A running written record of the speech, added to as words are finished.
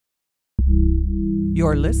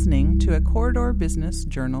You're listening to a Corridor Business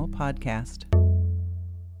Journal podcast.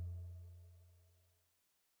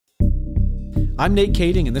 I'm Nate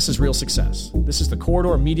Kading, and this is Real Success. This is the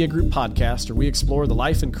Corridor Media Group podcast, where we explore the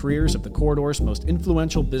life and careers of the Corridor's most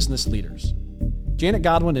influential business leaders. Janet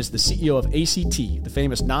Godwin is the CEO of ACT, the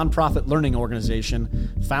famous nonprofit learning organization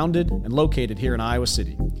founded and located here in Iowa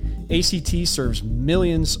City. ACT serves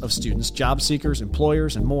millions of students, job seekers,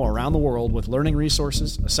 employers, and more around the world with learning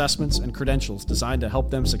resources, assessments, and credentials designed to help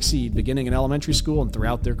them succeed beginning in elementary school and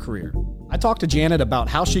throughout their career. I talked to Janet about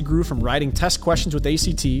how she grew from writing test questions with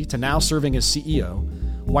ACT to now serving as CEO,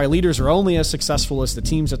 why leaders are only as successful as the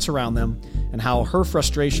teams that surround them, and how her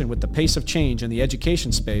frustration with the pace of change in the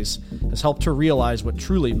education space has helped her realize what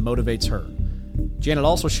truly motivates her. Janet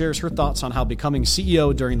also shares her thoughts on how becoming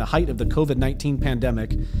CEO during the height of the COVID-19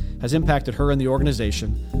 pandemic has impacted her and the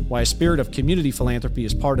organization, why a spirit of community philanthropy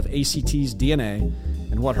is part of ACT's DNA,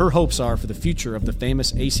 and what her hopes are for the future of the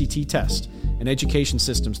famous ACT test and education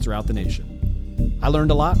systems throughout the nation. I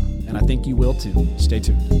learned a lot, and I think you will too. Stay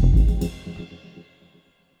tuned.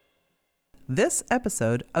 This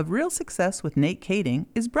episode of Real Success with Nate Kading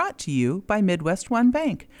is brought to you by MidWestOne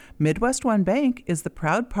Bank. MidWestOne Bank is the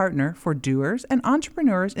proud partner for doers and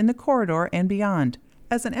entrepreneurs in the corridor and beyond.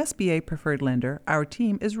 As an SBA preferred lender, our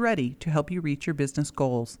team is ready to help you reach your business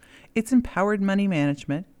goals. It's empowered money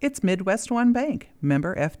management. It's MidWestOne Bank,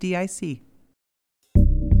 member FDIC.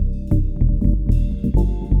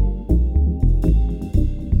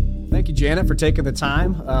 Thank you, Janet, for taking the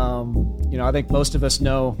time. I think most of us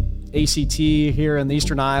know ACT here in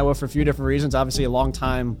Eastern Iowa for a few different reasons. Obviously, a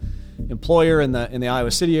longtime employer in the Iowa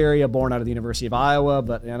City area, born out of the University of Iowa.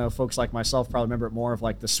 But I know folks like myself probably remember it more of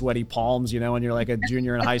like the sweaty palms, when you're like a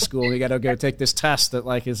junior in high school and you got to go take this test that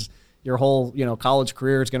like is your whole college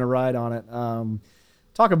career is going to ride on it.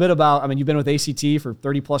 Talk a bit about. You've been with ACT for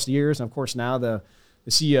 30 plus years, and of course now the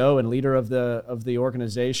CEO and leader of the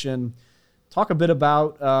organization. Talk a bit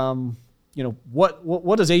about.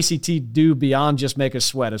 What does ACT do beyond just make us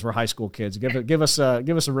sweat as we're high school kids? Give us a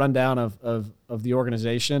rundown of the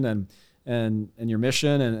organization and your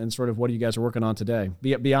mission and sort of what you guys are working on today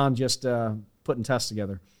beyond just putting tests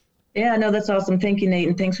together. Yeah, no, that's awesome. Thank you, Nate,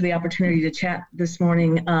 and thanks for the opportunity to chat this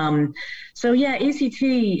morning. ACT,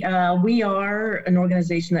 we are an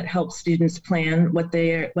organization that helps students plan what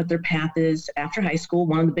their path is after high school.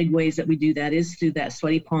 One of the big ways that we do that is through that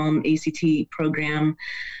Sweaty Palm ACT program.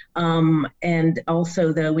 And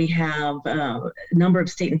also, though, we have a number of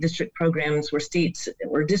state and district programs where states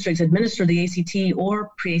or districts administer the ACT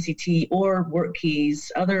or pre-ACT or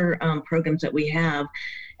WorkKeys, other programs that we have.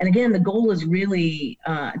 And again, the goal is really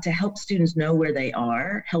to help students know where they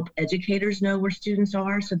are, help educators know where students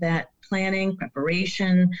are, so that planning,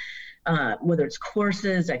 preparation, whether it's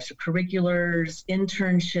courses, extracurriculars,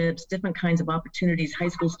 internships, different kinds of opportunities high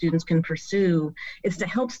school students can pursue, it's to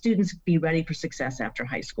help students be ready for success after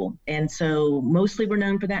high school. And so mostly we're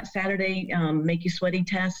known for that Saturday Make You Sweaty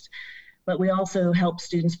test. But we also help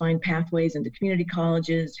students find pathways into community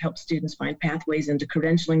colleges, help students find pathways into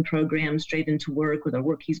credentialing programs, straight into work with our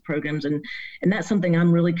WorkKeys programs. And that's something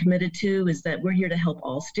I'm really committed to, is that we're here to help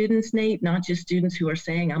all students, Nate, not just students who are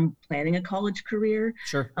saying I'm planning a college career,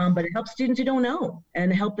 sure. But it helps students who don't know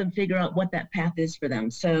and help them figure out what that path is for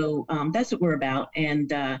them. So that's what we're about.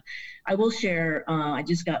 And I will share, I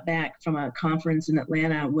just got back from a conference in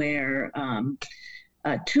Atlanta where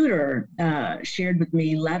a tutor shared with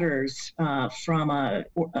me letters from a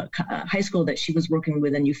high school that she was working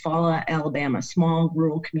with in Eufaula, Alabama, small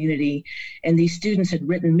rural community. And these students had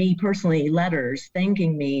written me personally letters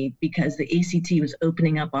thanking me because the ACT was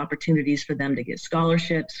opening up opportunities for them to get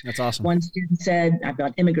scholarships. That's awesome. One student said, I've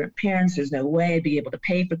got immigrant parents. There's no way I'd be able to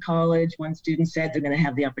pay for college. One student said they're going to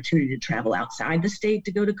have the opportunity to travel outside the state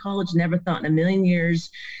to go to college. Never thought in a million years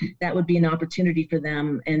that would be an opportunity for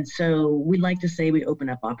them. And so we like to say we open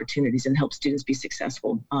up opportunities and help students be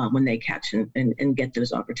successful when they catch and get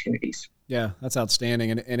those opportunities. Yeah, that's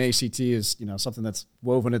outstanding. And ACT is, something that's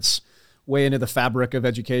woven its way into the fabric of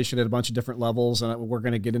education at a bunch of different levels. And we're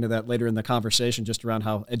going to get into that later in the conversation, just around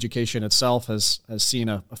how education itself has seen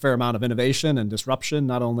a fair amount of innovation and disruption,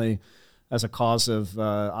 not only as a cause of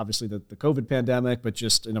obviously the COVID pandemic, but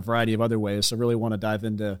just in a variety of other ways. So really want to dive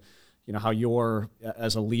into how you're,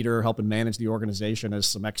 as a leader, helping manage the organization as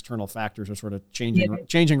some external factors are sort of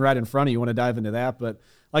changing right in front of you. You want to dive into that. But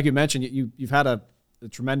like you mentioned, you've had a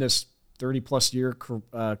tremendous 30-plus year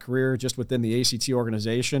career just within the ACT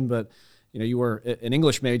organization. But, you were an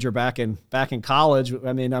English major back in college.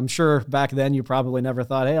 I'm sure back then you probably never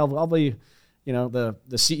thought, hey, I'll be, the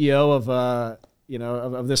CEO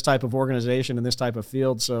of this type of organization in this type of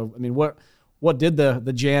field. So, what did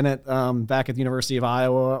the Janet back at the University of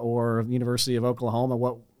Iowa or University of Oklahoma?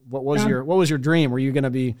 What was your dream? Were you going to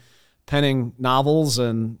be penning novels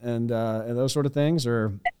and those sort of things,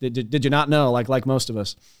 or did you not know like most of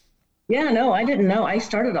us? Yeah, no, I didn't know. I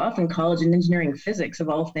started off in college in engineering physics of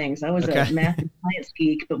all things. I was a math and science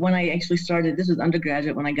geek, but when I actually started, this was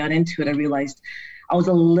undergraduate, when I got into it, I realized I was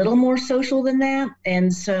a little more social than that.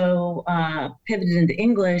 And so pivoted into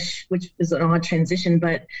English, which is an odd transition,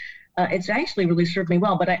 but it's actually really served me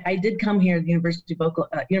well. But I did come here at the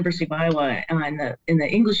University of Iowa, and in the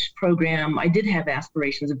English program, I did have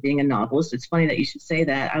aspirations of being a novelist. It's funny that you should say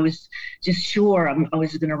that. I was just sure I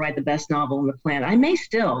was going to write the best novel on the planet. I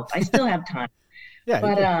still have time.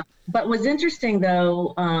 Yeah. But what's interesting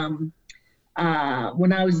though,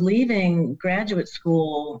 when I was leaving graduate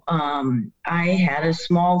school, I had a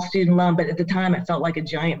small student loan, but at the time it felt like a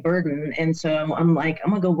giant burden. And so I'm like, I'm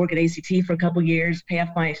gonna go work at ACT for a couple of years, pay off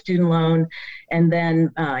my student loan, and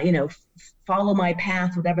then, follow my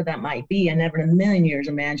path, whatever that might be. I never in a million years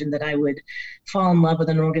imagined that I would fall in love with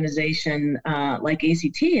an organization like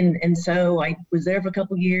ACT. And so I was there for a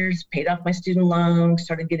couple of years, paid off my student loan,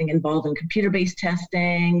 started getting involved in computer-based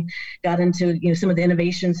testing, got into some of the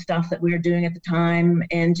innovation stuff that we were doing at the time,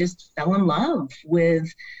 and just fell in love with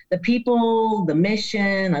the people, the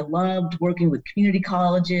mission. I loved working with community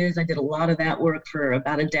colleges. I did a lot of that work for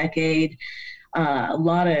about a decade. A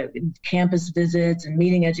lot of campus visits and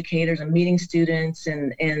meeting educators and meeting students.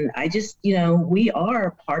 And I just, we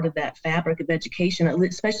are part of that fabric of education,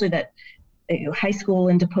 especially that high school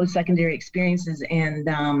into post-secondary experiences. And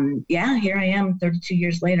here I am 32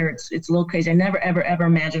 years later. It's a little crazy. I never, ever, ever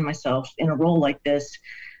imagined myself in a role like this.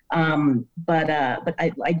 But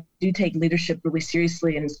I do take leadership really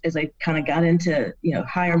seriously. And as I kind of got into,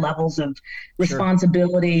 higher levels of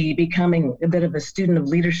responsibility, becoming a bit of a student of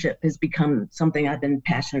leadership has become something I've been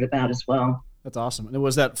passionate about as well. That's awesome. And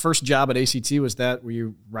was that first job at ACT, were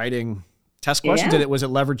you writing test questions? Yeah. Was it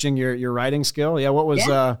leveraging your writing skill? Yeah. What was,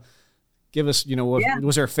 give us,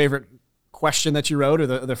 was there a favorite question that you wrote, or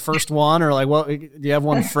the first one, or do you have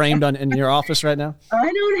one framed in your office right now?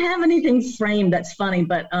 I don't have anything framed. That's funny,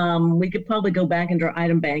 but we could probably go back into our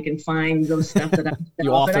item bank and find those stuff that I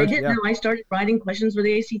but I didn't know. I started writing questions for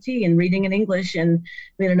the ACT and reading in English, and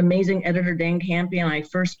we had an amazing editor, Dan Campion. My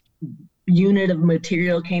first unit of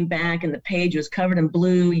material came back, and the page was covered in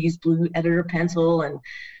blue. We used blue editor pencil, and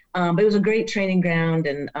but it was a great training ground,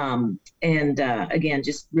 and again,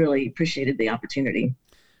 just really appreciated the opportunity.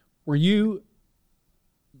 Were you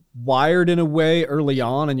wired in a way early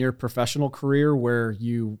on in your professional career where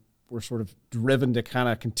you were sort of driven to kind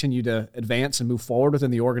of continue to advance and move forward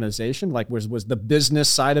within the organization? Like was the business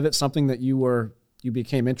side of it something that you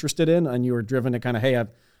became interested in, and you were driven to kind of, hey,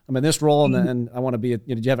 I'm in this role and I want to be,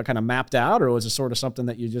 did you have it kind of mapped out, or was it sort of something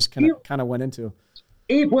that you just kind of went into?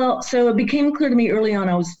 So it became clear to me early on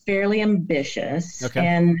I was fairly ambitious,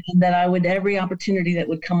 and that I would, every opportunity that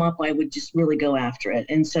would come up, I would just really go after it.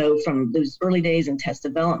 And so from those early days in test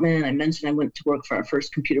development, I mentioned I went to work for our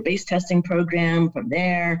first computer-based testing program. From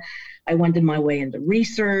there, I wended my way into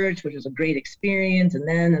research, which was a great experience. And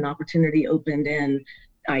then an opportunity opened in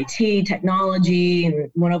IT technology,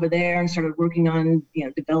 and went over there and started working on,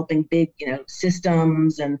 developing big,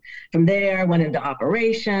 systems. And from there went into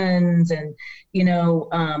operations. And,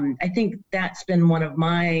 I think that's been one of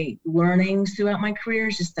my learnings throughout my career,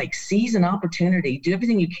 is just like seize an opportunity, do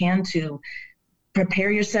everything you can to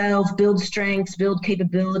prepare yourself, build strengths, build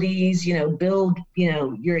capabilities, build,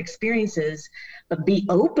 your experiences, but be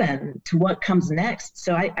open to what comes next.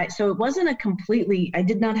 So so it wasn't I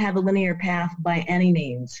did not have a linear path by any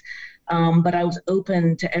means, but I was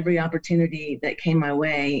open to every opportunity that came my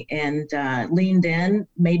way, and leaned in,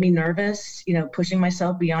 made me nervous, pushing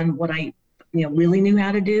myself beyond what I really knew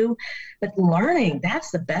how to do, but learning,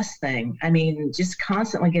 that's the best thing. I mean, just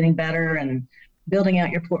constantly getting better and building out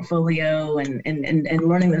your portfolio and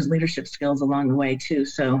learning those leadership skills along the way too.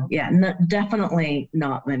 So yeah, definitely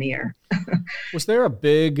not linear. Was there a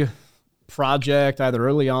big project either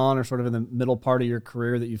early on or sort of in the middle part of your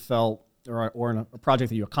career that you felt, or in a project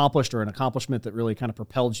that you accomplished, or an accomplishment that really kind of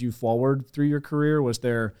propelled you forward through your career? Was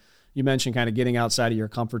there, you mentioned kind of getting outside of your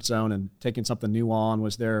comfort zone and taking something new on.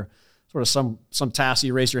 Was there sort of some task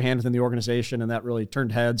you raised your hand within the organization and that really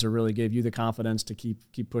turned heads, or really gave you the confidence to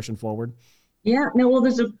keep pushing forward? Yeah, no, well,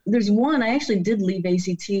 there's one. I actually did leave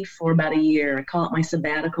ACT for about a year. I call it my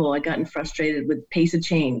sabbatical. I gotten frustrated with pace of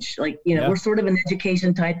change. We're sort of an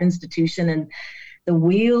education type institution, and the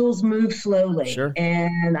wheels move slowly. Sure.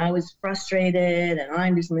 And I was frustrated, and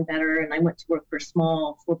I'm doing something better. And I went to work for a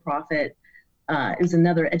small for-profit it was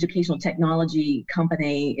another educational technology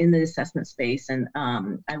company in the assessment space. And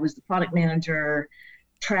I was the product manager,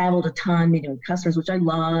 traveled a ton, meeting with customers, which I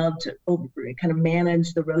loved, kind of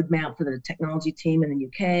managed the roadmap for the technology team in the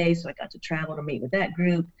UK. So I got to travel to meet with that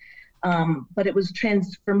group. But it was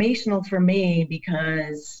transformational for me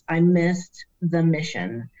because I missed the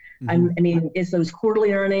mission. I mean, it's those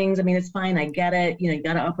quarterly earnings. I mean, it's fine. I get it. You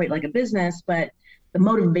got to operate like a business, but the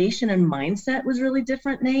motivation and mindset was really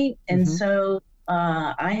different, Nate. And so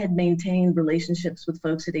I had maintained relationships with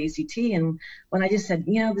folks at ACT. And when I just said,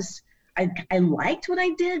 I liked what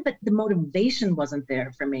I did, but the motivation wasn't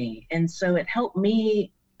there for me. And so it helped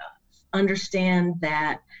me understand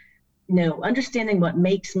that, understanding what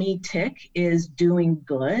makes me tick is doing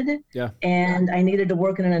good. Yeah. And I needed to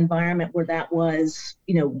work in an environment where that was,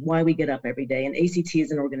 why we get up every day. And ACT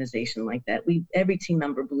is an organization like that. Every team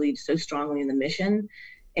member believes so strongly in the mission.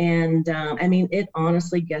 And it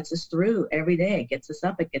honestly gets us through every day. It gets us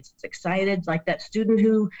up, it gets us excited. Like that student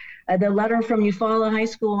who, the letter from Eufaula High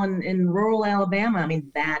School in rural Alabama,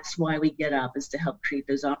 that's why we get up, is to help create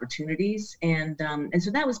those opportunities. And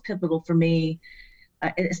so that was pivotal for me.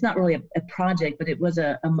 It's not really a project, but it was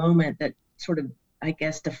a moment that sort of, I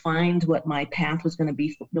guess, defined what my path was going to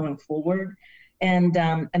be going forward. And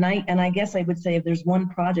I guess I would say if there's one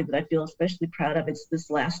project that I feel especially proud of, it's this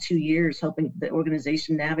last 2 years helping the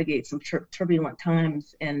organization navigate some turbulent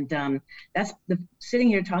times. And that's sitting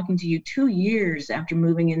here talking to you 2 years after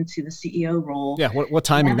moving into the CEO role. Yeah, what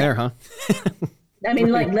timing there, huh?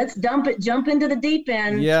 Let's jump into the deep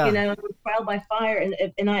end. Yeah. Trial by fire. And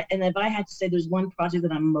if I had to say there's one project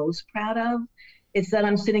that I'm most proud of, it's that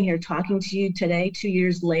I'm sitting here talking to you today, 2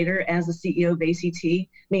 years later, as the CEO of ACT,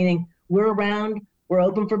 meaning we're around, we're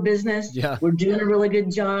open for business, we're doing a really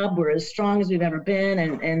good job, we're as strong as we've ever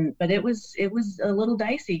been. But it was a little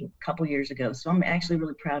dicey a couple years ago. So I'm actually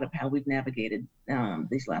really proud of how we've navigated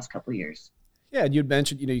these last couple of years. Yeah, and you'd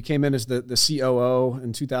mentioned, you came in as the COO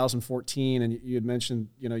in 2014, and you had mentioned,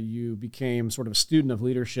 you became sort of a student of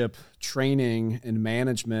leadership training and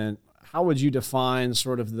management. How would you define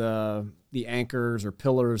sort of the anchors or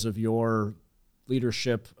pillars of your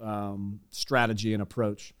leadership strategy and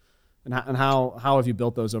approach, and how have you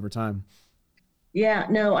built those over time? Yeah,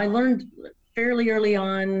 no, I learned fairly early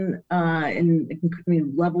on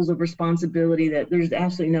in levels of responsibility that there's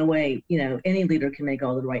absolutely no way, any leader can make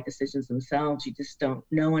all the right decisions themselves. You just don't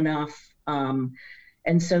know enough.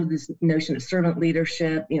 And so this notion of servant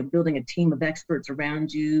leadership, building a team of experts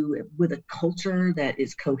around you with a culture that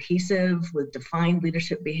is cohesive, with defined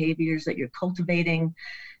leadership behaviors that you're cultivating,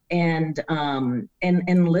 and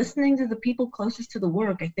listening to the people closest to the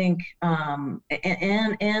work, I think,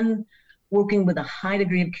 and working with a high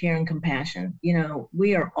degree of care and compassion.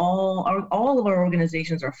 We are all of our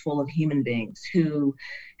organizations are full of human beings who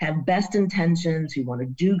have best intentions, who want to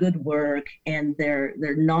do good work, and they're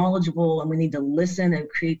knowledgeable, and we need to listen and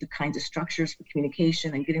create the kinds of structures for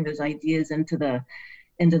communication and getting those ideas into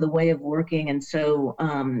the way of working. And so,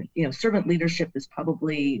 servant leadership is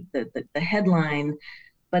probably the headline.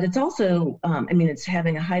 But it's also, it's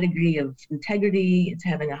having a high degree of integrity. It's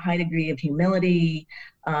having a high degree of humility.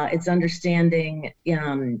 It's understanding,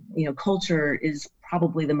 culture is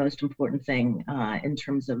probably the most important thing in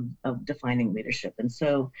terms of defining leadership. And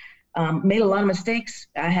so made a lot of mistakes.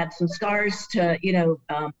 I had some scars to,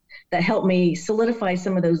 that helped me solidify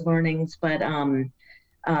some of those learnings. But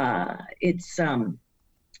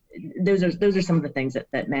those are some of the things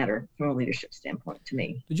that matter from a leadership standpoint to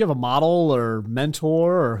me. Did you have a model or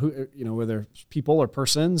mentor, or who, whether people or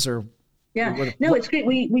persons, or? Yeah, no, it's great.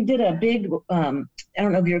 We did a big, I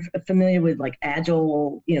don't know if you're familiar with like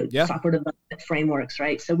Agile, software development frameworks,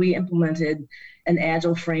 right? So we implemented an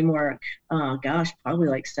Agile framework, probably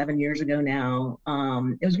like 7 years ago now.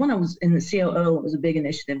 It was when I was in the COO, it was a big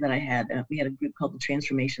initiative that I had. We had a group called the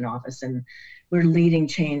Transformation Office, and we're leading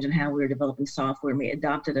change in how we were developing software. And we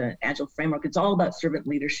adopted an Agile framework. It's all about servant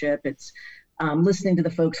leadership. It's listening to the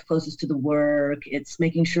folks closest to the work. It's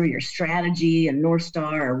making sure your strategy and North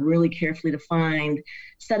Star are really carefully defined,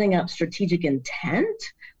 setting up strategic intent,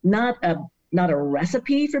 not a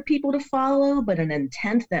recipe for people to follow, but an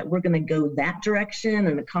intent that we're going to go that direction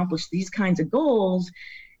and accomplish these kinds of goals.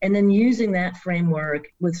 And then using that framework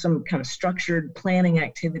with some kind of structured planning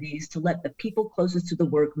activities to let the people closest to the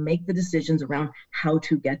work make the decisions around how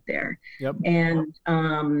to get there. Yep.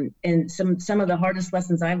 And some of the hardest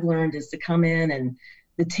lessons I've learned is to come in and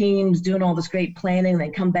the team's doing all this great planning. They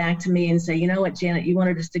come back to me and say, you know what, Janet, you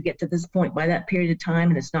wanted us to get to this point by that period of time,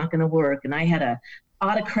 and it's not going to work. And I had a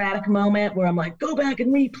autocratic moment where I'm like, go back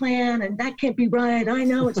and replan, and that can't be right. I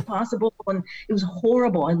know it's possible. And it was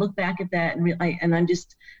horrible. I look back at that and I'm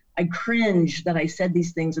just I cringe that I said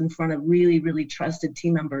these things in front of really, really trusted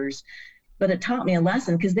team members, but it taught me a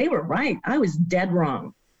lesson because they were right. I was dead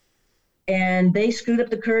wrong. And they screwed up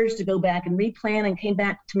the courage to go back and replan and came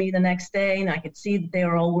back to me the next day. And I could see that they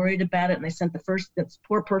were all worried about it. And they sent the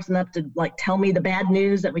poor person up to like tell me the bad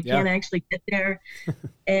news that we can't actually get there.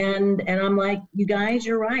 and I'm like, you guys,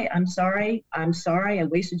 you're right. I'm sorry. I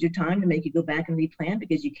wasted your time to make you go back and replan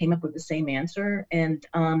because you came up with the same answer. And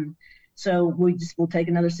so we'll take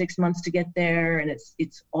another 6 months to get there, and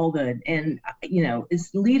it's all good. And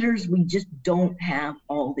as leaders, we just don't have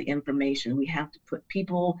all the information. We have to put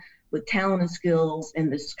people with talent and skills and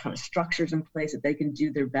this kind of structures in place that they can do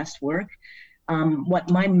their best work.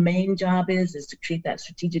 What my main job is to create that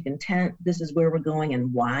strategic intent. This is where we're going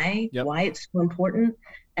and why it's so important,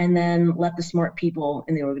 and then let the smart people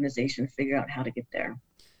in the organization figure out how to get there.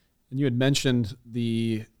 And you had mentioned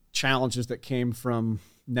the challenges that came from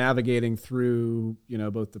navigating through,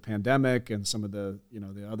 both the pandemic and some of the,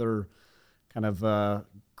 the other kind of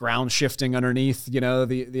ground shifting underneath,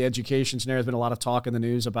 the education scenario. There's been a lot of talk in the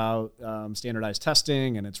news about standardized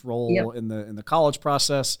testing and its role in the college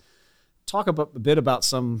process. Talk a bit about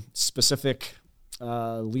some specific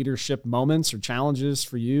leadership moments or challenges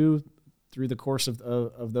for you through the course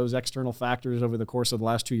of those external factors over the course of the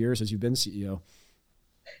last 2 years as you've been CEO.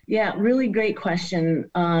 Yeah, really great question.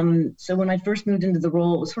 So when I first moved into the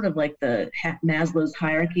role, it was sort of like the Maslow's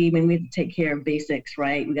hierarchy. I mean, we had to take care of basics,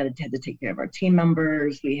 right? We had to take care of our team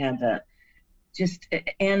members. We had to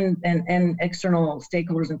and external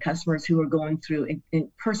stakeholders and customers who were going through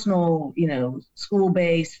in personal,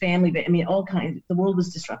 school-based, family-based. I mean, all kinds. The world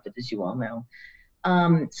was disrupted, as you all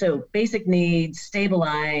know. So basic needs,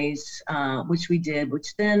 stabilize, which we did,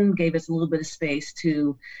 which then gave us a little bit of space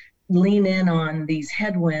to lean in on these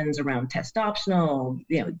headwinds around test optional,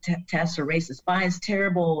 tests or racist bias,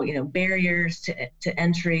 terrible, barriers to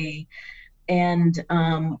entry. And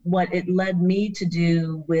what it led me to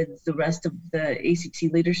do with the rest of the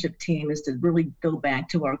ACT leadership team is to really go back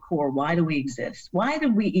to our core. Why do we exist? Why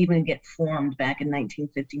did we even get formed back in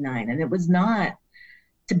 1959? And it was not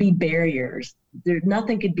to be barriers.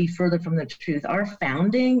 Nothing could be further from the truth. Our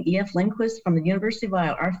founding, E.F. Lindquist from the University of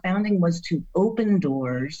Iowa, our founding was to open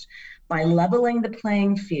doors by leveling the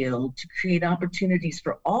playing field to create opportunities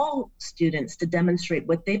for all students to demonstrate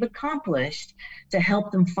what they've accomplished to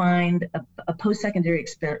help them find a post-secondary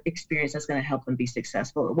experience that's going to help them be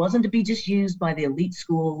successful. It wasn't to be just used by the elite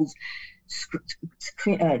schools,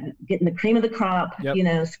 getting the cream of the crop,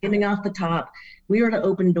 skimming off the top. We were to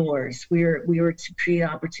open doors. We were to create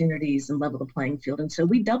opportunities and level the playing field. And so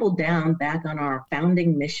we doubled down back on our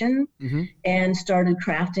founding mission and started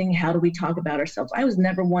crafting how do we talk about ourselves. I was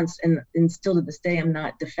never once, and still to this day, I'm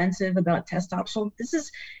not defensive about test optional. This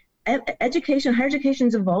is education, higher education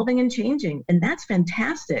is evolving and changing, and that's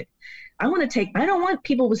fantastic. I don't want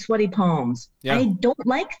people with sweaty palms. Yeah. I don't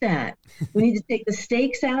like that. We need to take the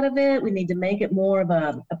stakes out of it. We need to make it more of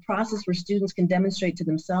a process where students can demonstrate to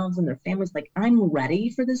themselves and their families, like, I'm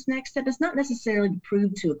ready for this next step. It's not necessarily to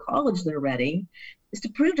prove to a college they're ready. It's to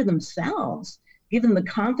prove to themselves, give them the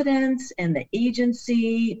confidence and the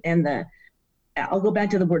agency and I'll go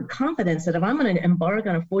back to the word confidence, that if I'm going to embark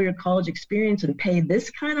on a 4-year college experience and pay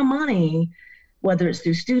this kind of money, whether it's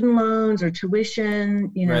through student loans or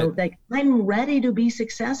tuition, right, like, I'm ready to be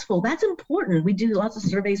successful. That's important. We do lots of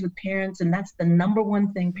surveys with parents, and that's the number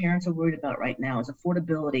one thing parents are worried about right now is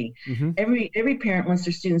affordability. Every parent wants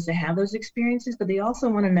their students to have those experiences, but they also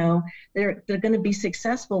want to know they're going to be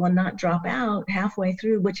successful and not drop out halfway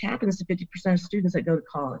through, which happens to 50% of students that go to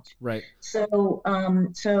college. Right. So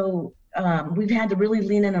we've had to really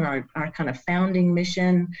lean in on our kind of founding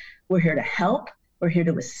mission. We're here to help. We're here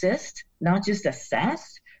to assist, not just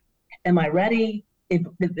assess. Am I ready? If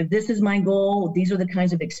this is my goal, these are the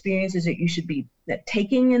kinds of experiences that you should be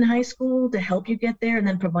taking in high school to help you get there, and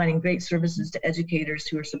then providing great services to educators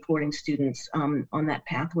who are supporting students on that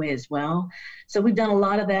pathway as well. So we've done a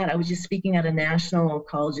lot of that. I was just speaking at a national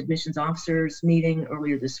college admissions officers meeting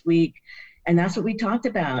earlier this week, and that's what we talked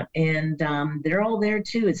about. And they're all there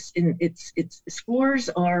too. It's scores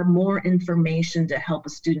are more information to help a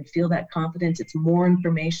student feel that confidence. It's more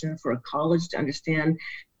information for a college to understand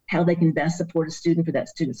how they can best support a student for that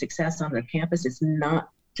student success on their campus. It's not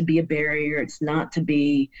to be a barrier. It's not to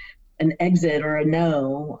be an exit or a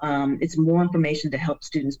no. It's more information to help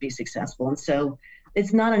students be successful. And so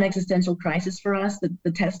it's not an existential crisis for us,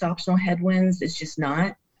 the test optional headwinds. It's just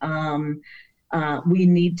not. We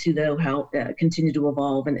need to know how continue to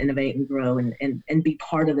evolve and innovate and grow and be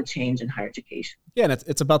part of the change in higher education. Yeah, and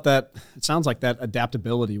it's about that. It sounds like that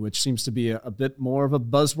adaptability, which seems to be a bit more of a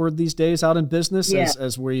buzzword these days out in business,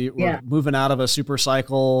 as we're moving out of a super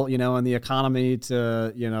cycle, in the economy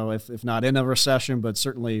to, if not in a recession, but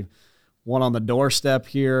certainly one on the doorstep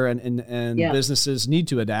here, and businesses need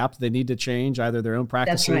to adapt. They need to change either their own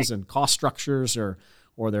practices and cost structures or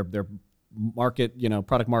their market,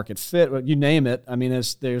 product market fit, you name it. I mean,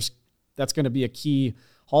 that's going to be a key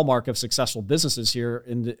hallmark of successful businesses here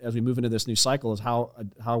as we move into this new cycle, is how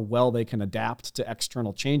well they can adapt to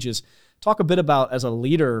external changes. Talk a bit about, as a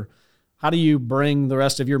leader, how do you bring the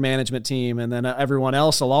rest of your management team and then everyone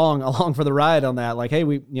else along for the ride on that? Like, hey,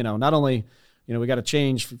 we, not only, we got to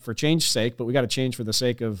change for change's sake, but we got to change for the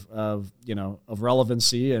sake of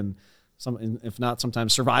relevancy and if not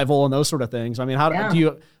sometimes survival and those sort of things. I mean, how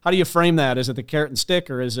do you frame that? Is it the carrot and stick,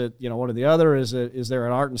 or is it, one or the other? Is there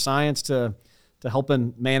an art and science to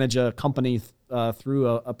helping manage a company through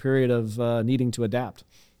a period of needing to adapt?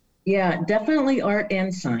 Yeah, definitely art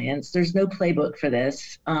and science. There's no playbook for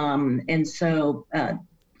this. And so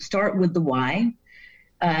start with the why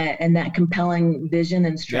and that compelling vision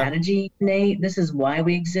and strategy, Nate. This is why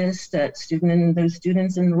we exist, those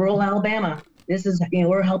students in rural Alabama. This is,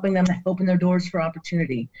 we're helping them open their doors for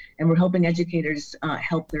opportunity, and we're helping educators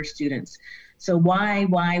help their students. So why?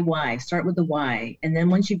 Start with the why. And then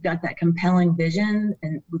once you've got that compelling vision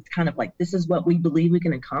and with kind of like, this is what we believe we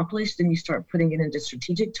can accomplish, then you start putting it into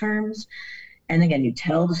strategic terms. And again, you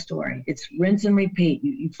tell the story. It's rinse and repeat.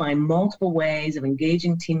 You find multiple ways of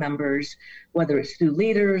engaging team members, whether it's through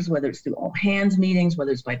leaders, whether it's through all hands meetings,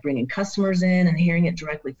 whether it's by bringing customers in and hearing it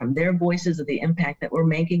directly from their voices of the impact that we're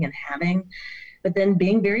making and having. But then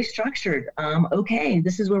being very structured. Okay,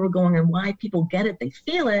 this is where we're going and why. People get it. They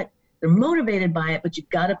feel it. They're motivated by it, but you've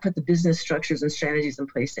got to put the business structures and strategies in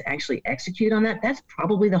place to actually execute on that. That's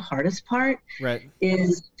probably the hardest part, right?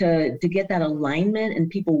 Is to get that alignment and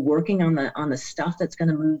people working on the stuff that's going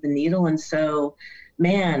to move the needle. And so,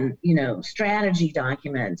 strategy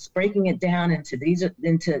documents, breaking it down into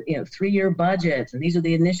 3-year budgets, and these are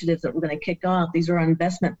the initiatives that we're going to kick off. These are our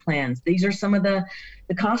investment plans. These are some of the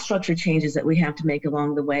cost structure changes that we have to make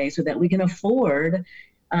along the way so that we can afford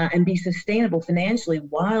and be sustainable financially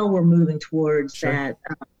while we're moving towards that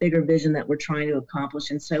bigger vision that we're trying to accomplish.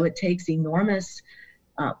 And so it takes enormous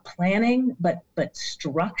planning, but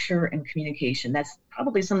structure and communication. That's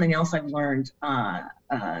probably something else I've learned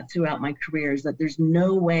throughout my career, is that there's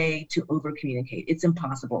no way to over communicate. It's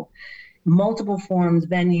impossible. Multiple forms,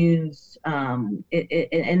 venues, and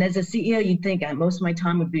as a CEO, you'd think most of my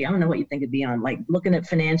time would be, I don't know what you think it'd be on, like looking at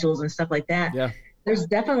financials and stuff like that. Yeah. There's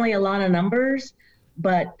definitely a lot of numbers,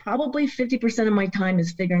 but probably 50% of my time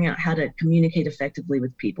is figuring out how to communicate effectively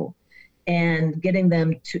with people and getting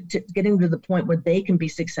them getting to the point where they can be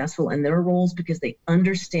successful in their roles because they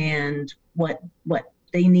understand what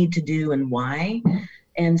they need to do and why.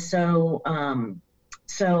 And so,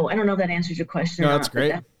 so I don't know if that answers your question. No, that's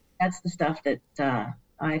great. That's the stuff that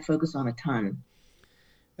I focus on a ton.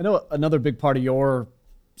 I know another big part of your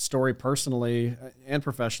story personally and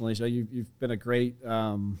professionally, so you've been a great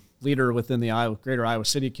leader within the greater Iowa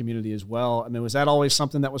City community as well. I mean, was that always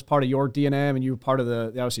something that was part of your DNA? I mean, you were part of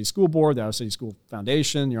the Iowa City School Board, the Iowa City School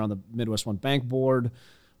Foundation, you're on the Midwest One Bank Board,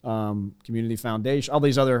 Community Foundation, all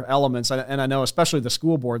these other elements. And I know especially the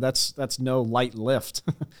school board, that's no light lift,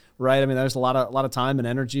 right? I mean, there's a lot of time and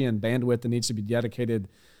energy and bandwidth that needs to be dedicated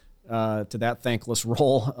to that thankless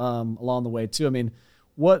role along the way too. I mean,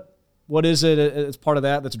 what is it as part of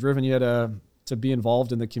that's driven you to be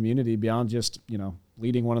involved in the community beyond just,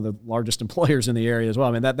 leading one of the largest employers in the area as well?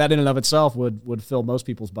 I mean, that in and of itself would fill most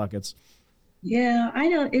people's buckets. Yeah, I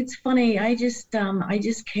know. It's funny. I just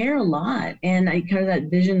care a lot. And I kind of that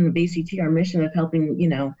vision of ACT, our mission of helping,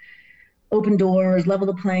 open doors, level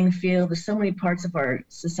the playing field. There's so many parts of our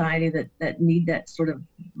society that need that sort of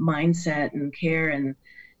mindset and care. And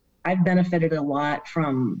I've benefited a lot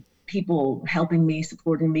from people helping me,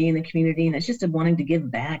 supporting me in the community. And it's just wanting to give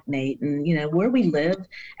back, Nate. And, where we live,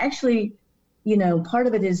 actually, part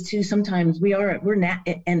of it is too, sometimes we're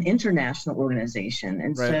an international organization.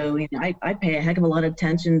 And right. So, I pay a heck of a lot of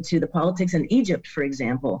attention to the politics in Egypt, for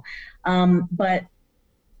example. But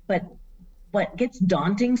what gets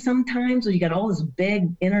daunting sometimes when you got all this big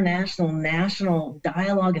international, national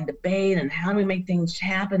dialogue and debate and how do we make things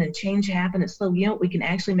happen and change happen, it's we can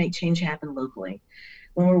actually make change happen locally.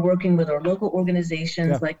 When we're working with our local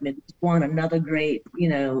organizations like Midwest One, another great,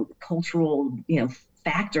 cultural,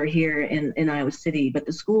 factor here in Iowa City, but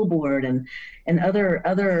the school board and other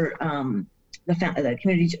the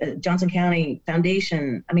Community Johnson County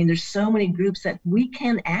Foundation. I mean, there's so many groups that we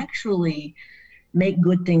can actually make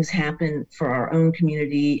good things happen for our own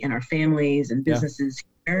community and our families and businesses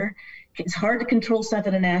here. It's hard to control stuff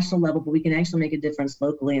at a national level, but we can actually make a difference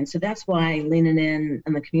locally. And so that's why leaning in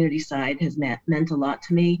on the community side has meant a lot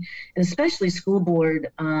to me, and especially school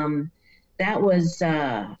board. That was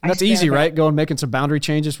that's easy, right? Going making some boundary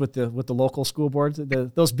changes with the local school board.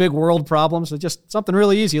 Those big world problems are just something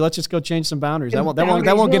really easy. Let's just go change some boundaries. That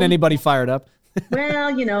won't get anybody fired up.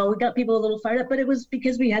 Well, we got people a little fired up, but it was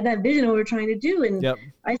because we had that vision of what we were trying to do. And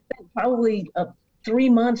I spent probably 3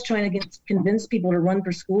 months trying to convince people to run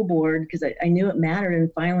for school board because I knew it mattered.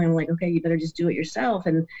 And finally, I'm like, okay, you better just do it yourself.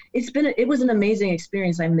 And it was an amazing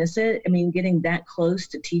experience. I miss it. I mean, getting that close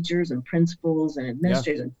to teachers and principals and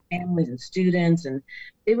administrators and families and students. And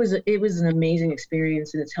it was an amazing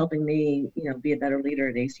experience. And it's helping me, be a better leader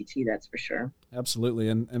at ACT. That's for sure. Absolutely.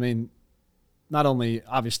 And I mean, not only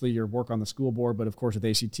obviously your work on the school board, but of course with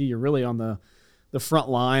ACT, you're really on the front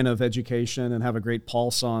line of education and have a great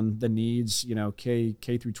pulse on the needs, K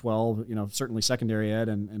through 12, certainly secondary ed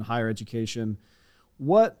and higher education.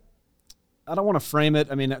 I don't want to frame it.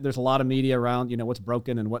 I mean, there's a lot of media around, what's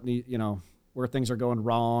broken and where things are going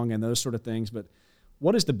wrong and those sort of things. But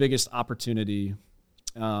what is the biggest opportunity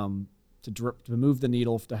to move the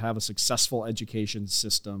needle to have a successful education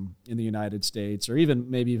system in the United States, or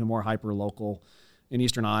maybe even more hyper local in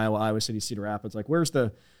Eastern Iowa City, Cedar Rapids? Like,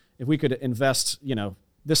 if we could invest,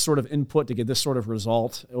 this sort of input to get this sort of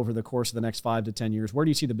result over the course of the next 5 to 10 years, where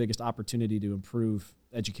do you see the biggest opportunity to improve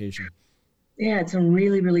education? Yeah, it's a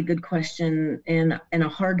really, really good question and a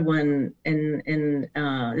hard one. And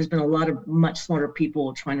there's been a lot of much smarter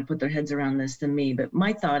people trying to put their heads around this than me. But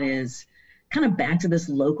my thought is kind of back to this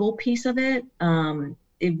local piece of it.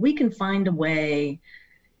 If we can find a way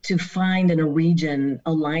to find in a region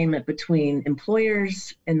alignment between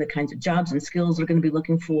employers and the kinds of jobs and skills they're going to be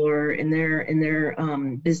looking for in their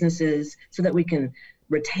businesses, so that we can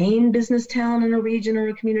retain business talent in a region or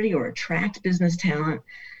a community, or attract business talent.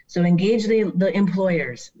 So engage the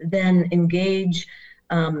employers, then engage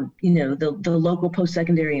the local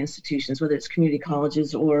post-secondary institutions, whether it's community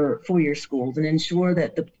colleges or four-year schools, and ensure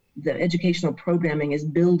that the educational programming is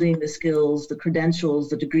building the skills, the credentials,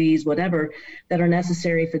 the degrees, whatever, that are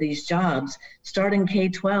necessary for these jobs. Starting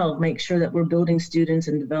K-12, make sure that we're building students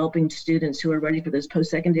and developing students who are ready for those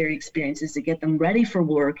post-secondary experiences to get them ready for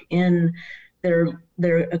work in their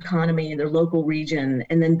economy, their local region,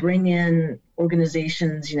 and then bring in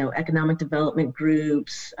organizations, economic development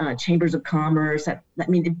groups, chambers of commerce.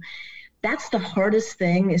 That's the hardest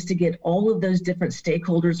thing, is to get all of those different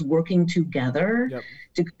stakeholders working together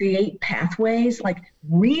to create pathways, like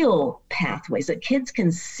real pathways that kids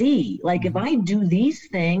can see. Like, if I do these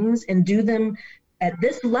things and do them at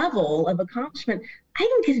this level of accomplishment,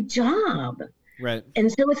 I can get a job. Right.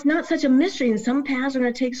 And so it's not such a mystery. And some paths are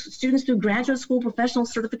going to take students through graduate school, professional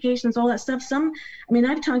certifications, all that stuff.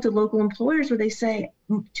 I've talked to local employers where they say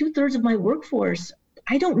 2/3 of my workforce,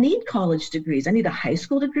 I don't need college degrees. I need a high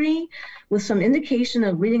school degree with some indication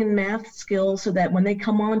of reading and math skills, so that when they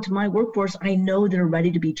come on to my workforce, I know they're ready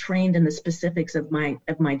to be trained in the specifics of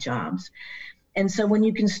my jobs. And so when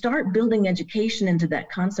you can start building education into that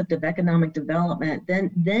concept of economic development,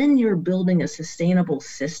 then you're building a sustainable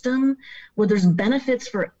system where there's benefits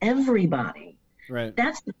for everybody. Right.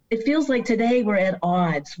 It feels like today we're at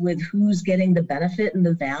odds with who's getting the benefit and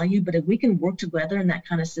the value, but if we can work together in that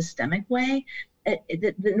kind of systemic way,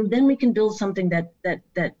 then we can build something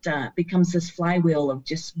that becomes this flywheel of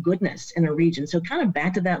just goodness in a region. So kind of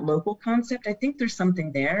back to that local concept, I think there's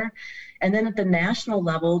something there. And then at the national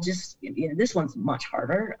level, this one's much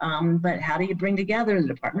harder, but how do you bring together the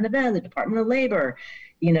Department of Ed, the Department of Labor,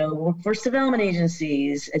 workforce development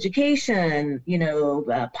agencies, education,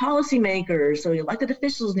 policymakers, so elected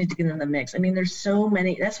officials need to get in the mix. I mean, there's so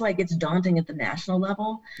many. That's why it gets daunting at the national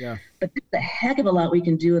level. Yeah. But there's a heck of a lot we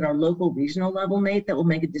can do at our local, regional level, Nate, that will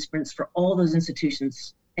make a difference for all those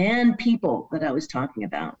institutions and people that I was talking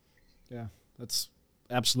about. Yeah, that's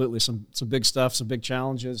absolutely some big stuff, some big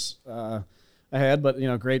challenges ahead, but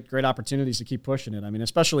great opportunities to keep pushing it. I mean,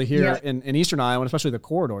 especially here in Eastern Iowa, and especially the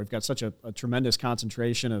corridor, we've got such a tremendous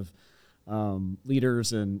concentration of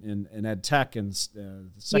leaders in ed tech and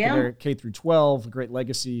secondary K through 12, great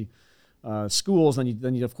legacy schools.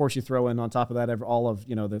 Then you of course you throw in on top of that all of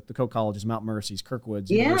the co-colleges, Mount Mercy's, Kirkwoods,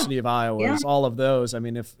 University of Iowa's, all of those. I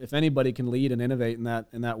mean, if anybody can lead and innovate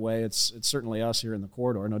in that way, it's certainly us here in the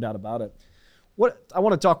corridor, no doubt about it. What I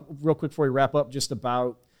want to talk real quick before we wrap up, just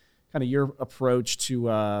about kind of your approach to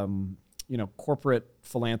corporate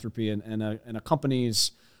philanthropy and a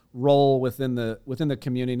company's role within the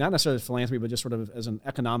community, not necessarily philanthropy, but just sort of as an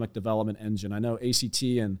economic development engine. I know ACT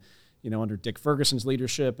and, under Dick Ferguson's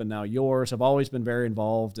leadership and now yours have always been very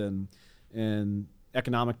involved in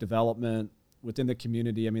economic development within the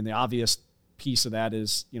community. I mean, the obvious piece of that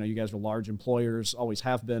is, you guys are large employers, always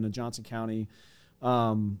have been in Johnson County.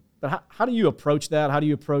 But how do you approach that? How do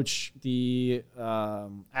you approach the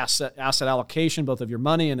asset allocation, both of your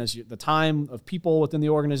money and the time of people within the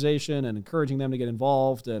organization, and encouraging them to get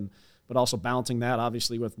involved, but also balancing that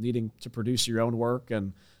obviously with needing to produce your own work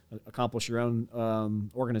and accomplish your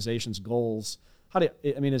own organization's goals?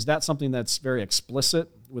 Is that something that's very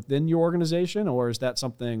explicit within your organization, or is that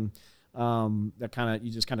something that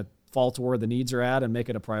you just kind of fall to where the needs are at and make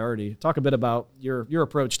it a priority? Talk a bit about your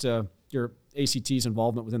approach to your ACT's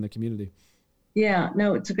involvement within the community. Yeah,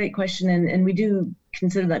 no, it's a great question. And we do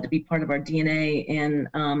consider that to be part of our DNA.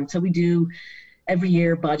 And so we do every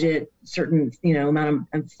year budget certain, amount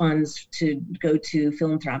of funds to go to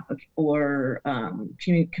philanthropic or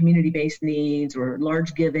community-based needs or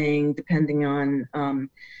large giving, depending on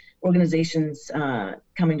organizations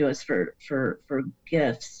coming to us for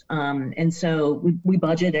gifts. And so we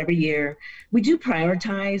budget every year. We do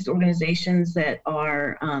prioritize organizations that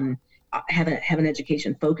are have an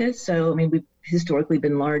education focus. So, we've historically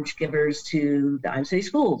been large givers to the Iowa City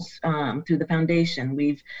Schools through the foundation.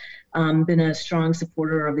 We've been a strong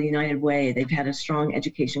supporter of the United Way. They've had a strong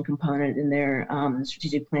education component in their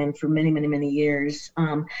strategic plan for many, many, many years.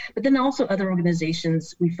 But then also other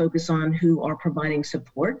organizations we focus on who are providing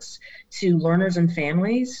supports to learners and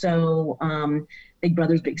families. So Big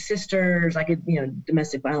Brothers, Big Sisters,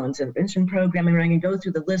 domestic violence intervention programming. I can go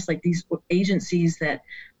through the list, like these agencies that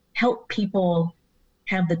help people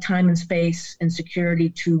have the time and space and security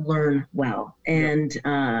to learn well. And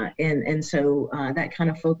so that kind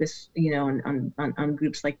of focus, on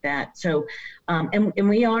groups like that. So, and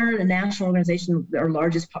we are a national organization. Our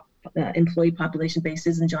largest employee population base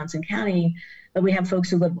is in Johnson County, but we have folks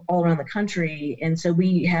who live all around the country. And so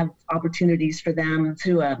we have opportunities for them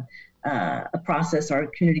through a process, our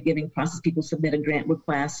community giving process. People submit a grant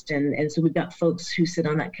request. And so we've got folks who sit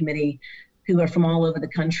on that committee who are from all over the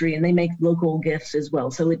country, and they make local gifts as well.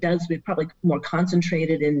 So we're probably more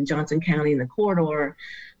concentrated in Johnson County in the corridor,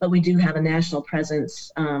 but we do have a national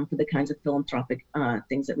presence for the kinds of philanthropic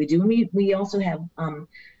things that we do. And we also have,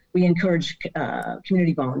 we encourage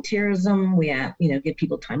community volunteerism. We give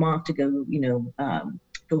people time off to go,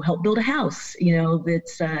 go help build a house,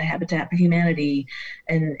 that's Habitat for Humanity.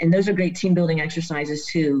 And those are great team building exercises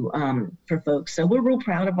too for folks. So we're real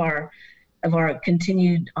proud of our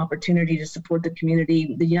continued opportunity to support the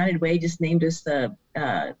community. The United Way just named us the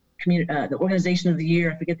Organization of the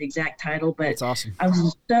Year. I forget the exact title, but that's awesome. I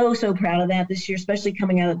was so proud of that this year, especially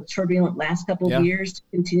coming out of the turbulent last couple of years. To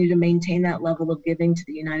continue to maintain that level of giving to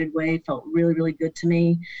the United Way felt really, really good to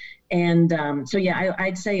me. And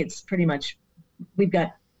I'd say it's pretty much,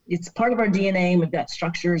 it's part of our DNA, and we've got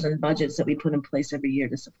structures and budgets that we put in place every year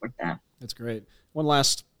to support that. That's great. One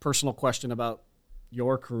last personal question about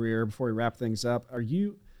your career before we wrap things up.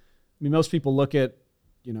 Most people look at,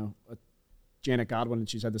 Janet Godwin, and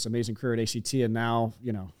she's had this amazing career at ACT, and now,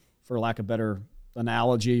 for lack of better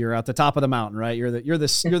analogy, you're at the top of the mountain, right? You're the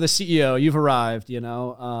CEO, you've arrived,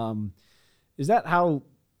 is that how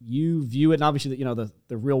you view it? And obviously,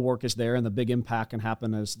 the real work is there and the big impact can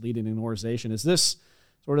happen as leading an organization. Is this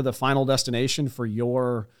sort of the final destination for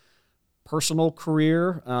your personal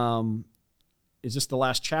career? Is this the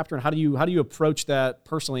last chapter? And how do you approach that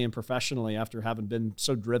personally and professionally after having been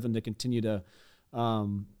so driven to continue to,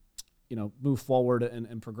 move forward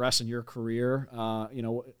and progress in your career? Are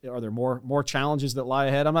there more challenges that lie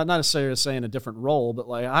ahead? I'm not necessarily saying a different role, but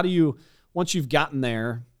how do you, once you've gotten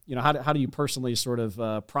there, how do you personally sort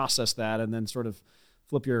of process that and then sort of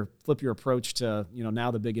flip your approach to, now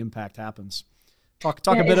the big impact happens? Talk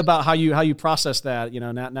a bit about how you process that,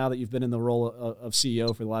 now that you've been in the role of CEO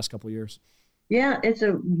for the last couple of years. Yeah, it's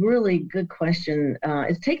a really good question.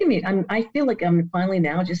 It's taken me, I feel like I'm finally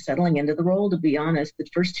now just settling into the role, to be honest. The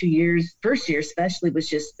first year especially, was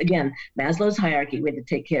just, again, Maslow's hierarchy. We had to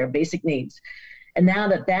take care of basic needs. And now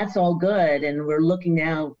that that's all good, and we're looking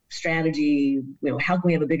now strategy, how can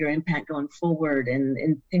we have a bigger impact going forward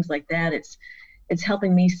and things like that, it's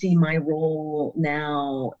helping me see my role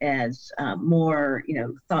now as more,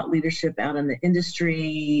 thought leadership out in the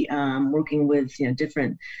industry, working with,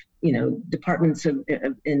 different departments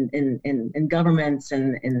in governments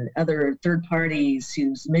and other third parties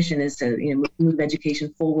whose mission is to move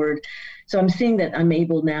education forward. So I'm seeing that I'm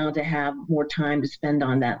able now to have more time to spend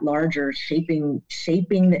on that larger shaping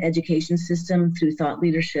the education system through thought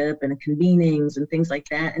leadership and convenings and things like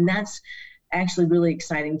that. And that's actually really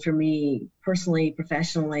exciting for me personally,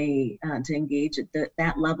 professionally, to engage at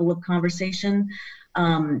that level of conversation.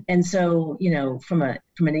 And so, from an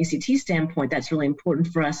ACT standpoint, that's really important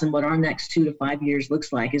for us. And what our next 2 to 5 years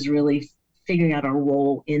looks like is really figuring out our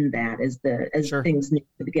role in that as Sure. things need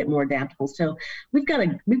to get more adaptable. So I'm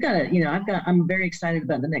very excited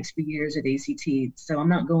about the next few years at ACT. So I'm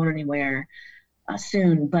not going anywhere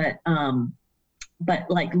soon, but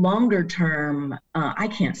like longer term, I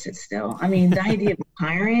can't sit still. I mean, the idea of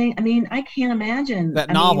retiring, I can't imagine.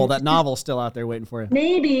 That novel's still out there waiting for you.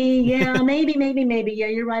 Maybe, yeah, maybe. Yeah,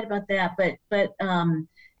 you're right about that. But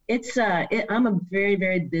I'm a very,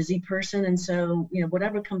 very busy person. And so,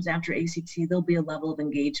 whatever comes after ACT, there'll be a level of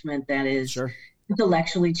engagement that is Sure.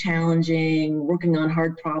 intellectually challenging, working on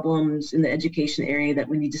hard problems in the education area that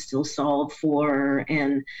we need to still solve for.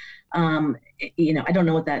 And, I don't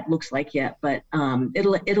know what that looks like yet, but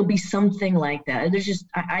it'll be something like that.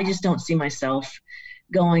 I just don't see myself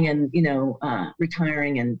going and,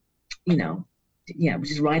 retiring and,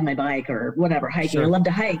 just ride my bike or whatever, hiking. Sure. I love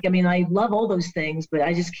to hike. I love all those things, but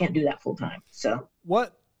I just can't do that full time. So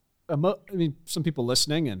some people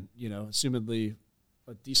listening and, assumedly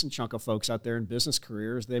a decent chunk of folks out there in business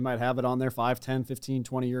careers, they might have it on their 5, 10, 15,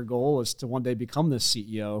 20-year goal is to one day become this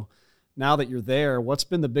CEO. Now that you're there, what's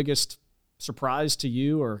been the biggest surprise to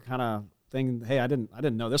you or kind of thing? Hey, I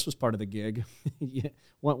didn't know this was part of the gig.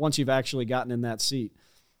 Once you've actually gotten in that seat.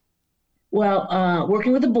 Well,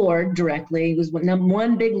 working with the board directly was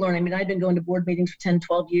one big learning. I've been going to board meetings for 10,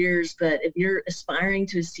 12 years, but if you're aspiring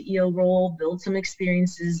to a CEO role, build some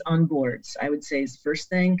experiences on boards, I would say is the first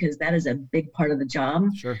thing, because that is a big part of the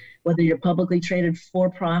job. Sure. Whether you're publicly traded,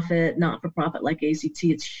 for-profit, not-for-profit like ACT,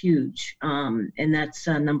 it's huge. And that's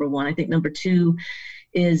number one. I think number two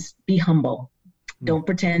is be humble. Don't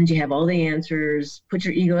pretend you have all the answers. Put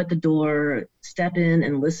your ego at the door. Step in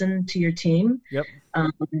and listen to your team. Yep.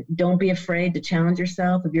 Don't be afraid to challenge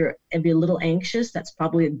yourself. If you're a little anxious, that's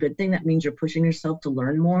probably a good thing. That means you're pushing yourself to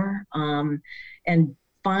learn more. And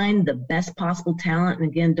find the best possible talent. And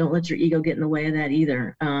again, don't let your ego get in the way of that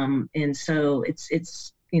either. And so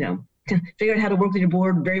it's figure out how to work with your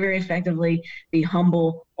board very, very effectively. Be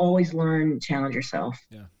humble. Always learn. Challenge yourself.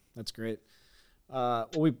 Yeah, that's great.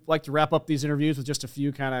 We like to wrap up these interviews with just a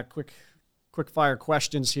few kind of quick fire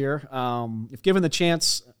questions here. If given the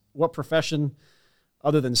chance, what profession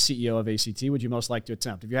other than CEO of ACT would you most like to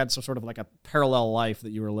attempt? If you had some sort of like a parallel life that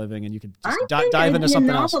you were living and you could just dive into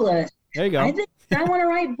something else. There you go. I think I want to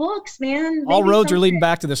write books, man. All roads are leading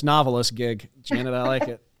back to this novelist gig, Janet. I like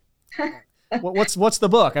it. What's the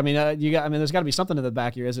book? There's got to be something in the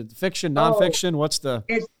back here. Is it fiction, nonfiction? What's the?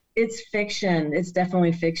 It's fiction. It's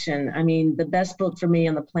definitely fiction. The best book for me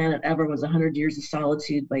on the planet ever was 100 Years of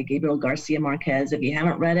Solitude by Gabriel Garcia Marquez. If you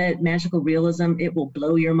haven't read it, magical realism, it will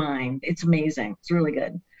blow your mind. It's amazing. It's really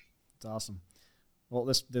good. It's awesome. Well,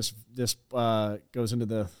 this goes into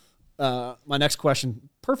the my next question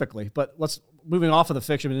perfectly. But moving off of the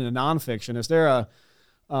fiction into nonfiction. Is there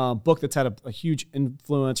a book that's had a huge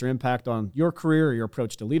influence or impact on your career or your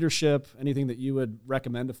approach to leadership? Anything that you would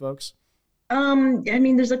recommend to folks?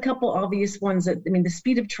 There's a couple obvious ones The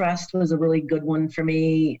Speed of Trust was a really good one for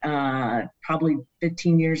me, probably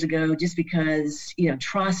 15 years ago, just because,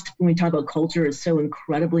 trust, when we talk about culture, is so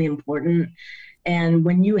incredibly important. And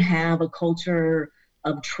when you have a culture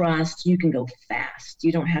of trust, you can go fast.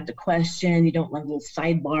 You don't have to question. You don't have little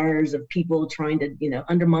sidebars of people trying to,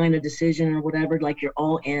 undermine a decision or whatever, like you're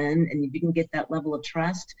all in. And if you can get that level of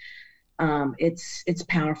trust, it's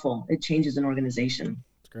powerful. It changes an organization.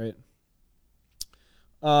 That's great.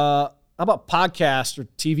 How about podcasts or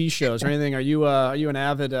TV shows or anything? Are you an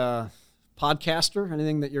avid podcaster?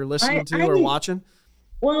 Anything that you're listening to or watching?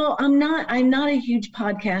 Well, I'm not a huge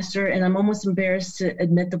podcaster, and I'm almost embarrassed to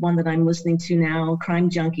admit the one that I'm listening to now,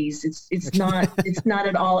 Crime Junkies. It's not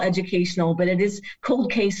at all educational, but it is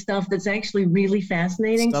cold case stuff that's actually really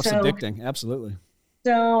fascinating. Stuff's addicting, absolutely.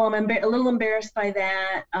 So I'm a little embarrassed by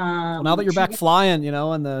that. Well, now that you're back flying,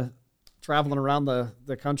 and traveling around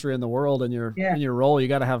the country and the world in your role, you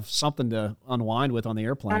got to have something to unwind with on the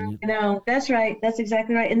airplane. That's right. That's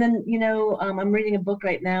exactly right. And then, I'm reading a book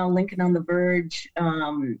right now, Lincoln on the Verge.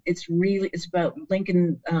 It's about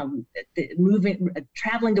Lincoln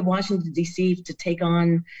traveling to Washington, D.C. to take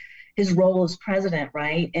on his role as president,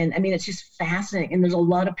 right? And it's just fascinating. And there's a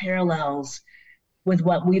lot of parallels with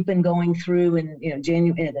what we've been going through in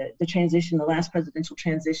January, the transition, the last presidential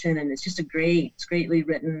transition, and it's greatly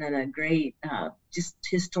written and a great just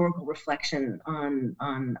historical reflection on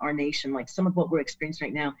our nation. Like some of what we're experiencing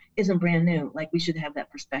right now isn't brand new. Like we should have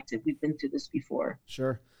that perspective. We've been through this before.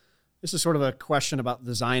 Sure. This is sort of a question about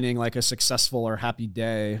designing like a successful or happy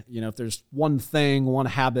day. If there's one thing, one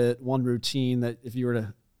habit, one routine that if you were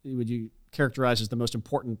to, would you characterize as the most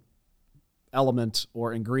important element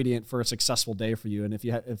or ingredient for a successful day for you? And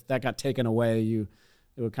if that got taken away, it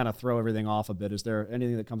would kind of throw everything off a bit. Is there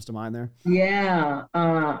anything that comes to mind there? Yeah,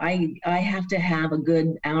 I have to have a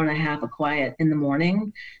good hour and a half of quiet in the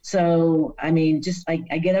morning. So, I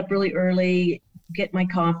get up really early, get my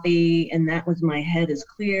coffee, and that was my head is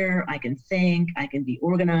clear. I can think, I can be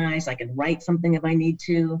organized, I can write something if I need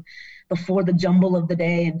to before the jumble of the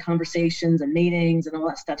day and conversations and meetings and all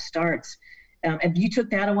that stuff starts. If you took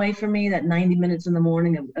that away from me, that 90 minutes in the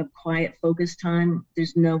morning of quiet, focused time,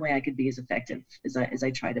 there's no way I could be as effective as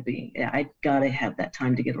I try to be. Yeah, I gotta have that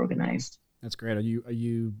time to get organized. That's great. Are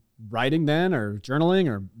you writing then, or journaling,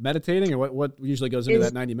 or meditating, or what usually goes into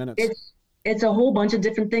that 90 minutes? It's a whole bunch of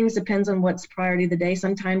different things. Depends on what's priority of the day.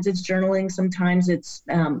 Sometimes it's journaling. Sometimes it's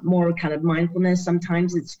more kind of mindfulness.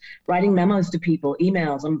 Sometimes it's writing memos to people,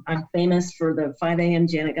 emails. I'm famous for the 5 a.m.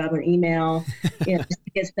 Janet Godwin email, just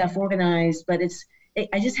to get stuff organized. But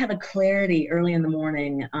I just have a clarity early in the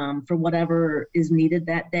morning for whatever is needed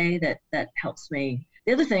that day that helps me.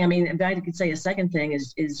 The other thing, if I could say a second thing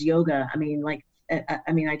is yoga.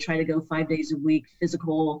 I try to go 5 days a week,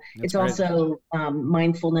 physical. It's great. Also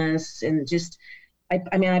mindfulness, and just, I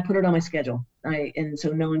put it on my schedule. And so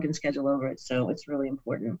no one can schedule over it. So it's really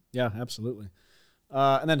important. Yeah, absolutely.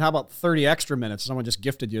 And then how about 30 extra minutes? Someone just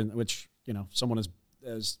gifted you, which, someone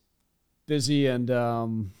as busy and,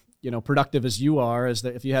 productive as you are,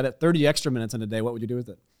 if you had 30 extra minutes in a day, what would you do with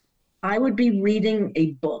it? I would be reading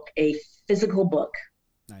a book, a physical book.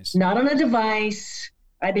 Nice. Not on a device.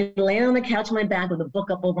 I'd be laying on the couch on my back with a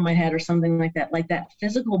book up over my head or something like that. Like that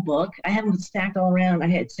physical book, I have them stacked all around. I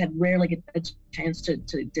had rarely get a chance to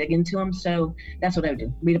dig into them. So that's what I would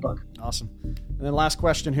do, read a book. Awesome. And then last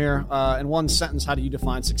question here. In one sentence, how do you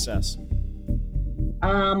define success?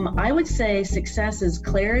 I would say success is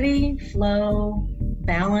clarity, flow,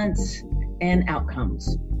 balance, and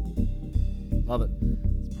outcomes. Love it.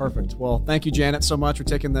 Perfect. Well, thank you, Janet, so much for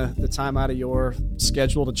taking the time out of your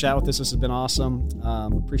schedule to chat with us. This has been awesome.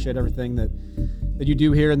 Appreciate everything that you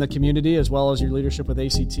do here in the community, as well as your leadership with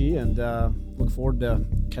ACT, and look forward to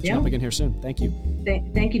catching up again here soon. Thank you.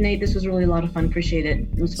 Thank you, Nate. This was really a lot of fun. Appreciate it.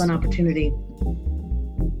 It was a fun opportunity.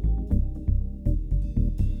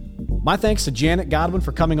 My thanks to Janet Godwin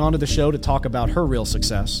for coming onto the show to talk about her real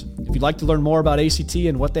success. If you'd like to learn more about ACT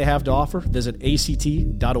and what they have to offer, visit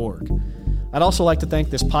act.org. I'd also like to thank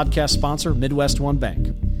this podcast sponsor, Midwest One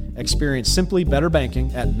Bank. Experience simply better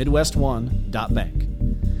banking at midwestone.bank.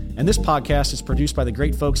 And this podcast is produced by the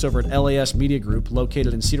great folks over at LAS Media Group,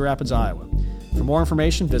 located in Cedar Rapids, Iowa. For more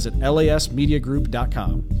information, visit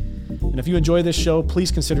lasmediagroup.com. And if you enjoy this show,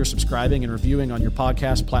 please consider subscribing and reviewing on your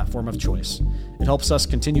podcast platform of choice. It helps us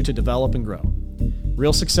continue to develop and grow.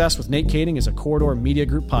 Real Success with Nate Kading is a Corridor Media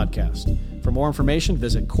Group podcast. For more information,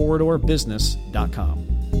 visit corridorbusiness.com.